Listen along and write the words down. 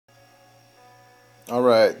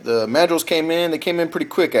Alright, the mandrels came in. They came in pretty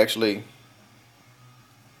quick actually.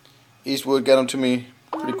 Eastwood got them to me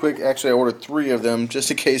pretty quick. Actually, I ordered 3 of them just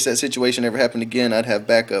in case that situation ever happened again. I'd have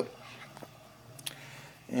backup.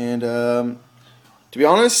 And to be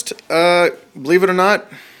honest, believe it or not,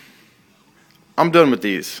 I'm done with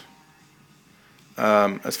these.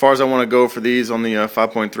 As far as I want to go for these on the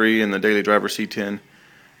 5.3 and the Daily Driver C10.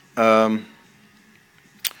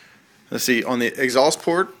 Let's see, on the exhaust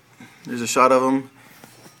port, there's a shot of them.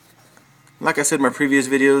 Like I said in my previous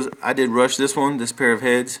videos, I did rush this pair of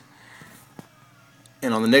heads.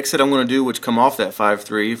 And on the next set I'm going to do, which come off that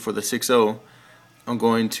 5.3 for the 6.0, I'm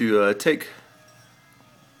going to take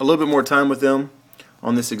a little bit more time with them.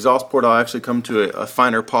 On this exhaust port I'll actually come to a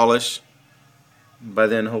finer polish. By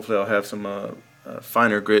then hopefully I'll have some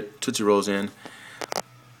finer grit Tootsie Rolls in.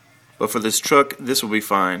 But for this truck, this will be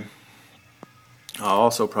fine. I'll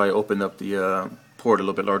also probably open up the port a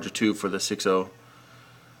little bit larger too for the 6.0.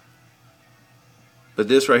 But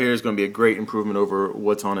this right here is going to be a great improvement over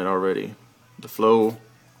what's on it already. The flow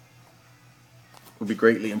will be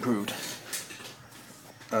greatly improved.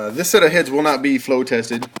 This set of heads will not be flow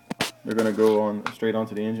tested. They're going to go on straight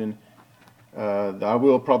onto the engine. I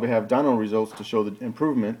will probably have dyno results to show the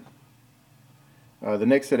improvement. The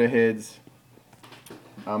next set of heads,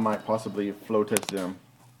 I might possibly flow test them.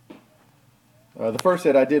 The first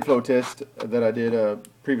set I did flow test that I did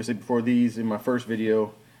previously before these in my first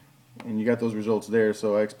video, and you got those results there,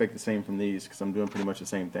 so I expect the same from these because I'm doing pretty much the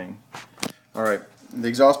same thing. Alright, the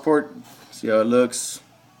exhaust port, see how it looks.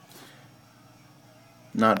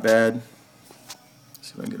 Not bad. Let's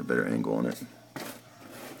see if I can get a better angle on it.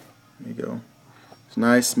 There you go. It's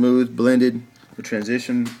nice, smooth, blended. The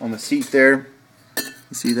transition on the seat there,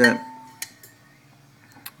 you see that?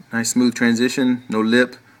 Nice smooth transition, no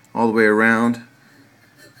lip, all the way around.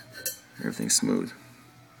 Everything's smooth.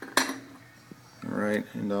 Alright,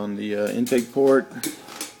 and on the intake port,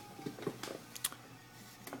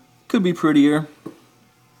 could be prettier,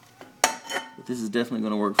 but this is definitely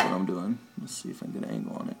going to work for what I'm doing. Let's see if I can get an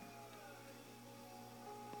angle on it.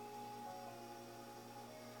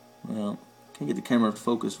 Well, can't get the camera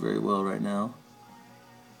focused very well right now.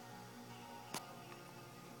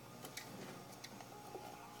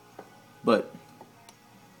 But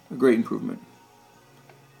a great improvement.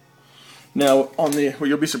 Now, on the where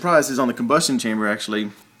you'll be surprised is on the combustion chamber.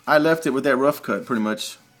 Actually, I left it with that rough cut pretty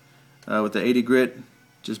much, with the 80 grit,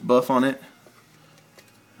 just buff on it.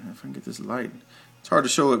 If I can get this light, it's hard to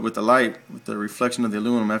show it with the light, with the reflection of the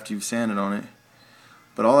aluminum after you've sanded on it.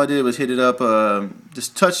 But all I did was hit it up,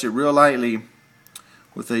 just touched it real lightly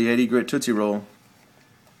with the 80 grit Tootsie Roll.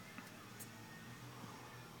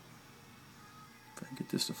 If I can get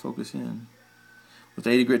this to focus in. With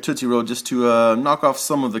the 80 grit Tootsie Roll, just to knock off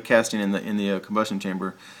some of the casting in the combustion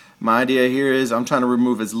chamber. My idea here is I'm trying to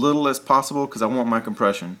remove as little as possible because I want my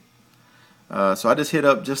compression. So I just hit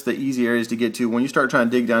up just the easy areas to get to. When you start trying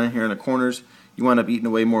to dig down in here in the corners, you wind up eating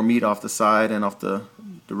away more meat off the side and off the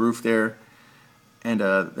roof there. And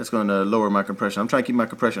that's going to lower my compression. I'm trying to keep my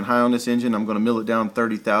compression high on this engine. I'm going to mill it down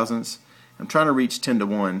 30 thousandths. I'm trying to reach 10 to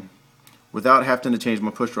 1 without having to change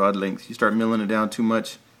my push rod length. You start milling it down too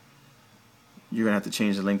much, you're going to have to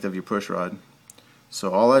change the length of your push rod.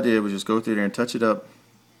 So all I did was just go through there and touch it up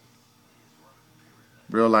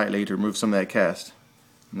real lightly to remove some of that cast.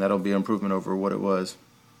 And that'll be an improvement over what it was.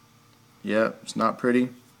 Yeah, it's not pretty,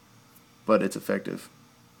 but it's effective.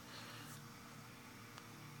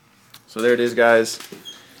 So there it is, guys.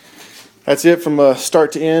 That's it from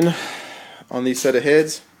start to end on these set of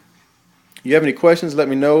heads. If you have any questions, let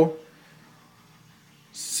me know.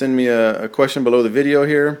 Send me a question below the video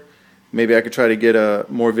here. Maybe I could try to get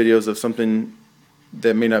more videos of something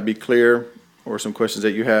that may not be clear or some questions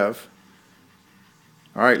that you have.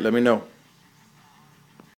 Alright, let me know.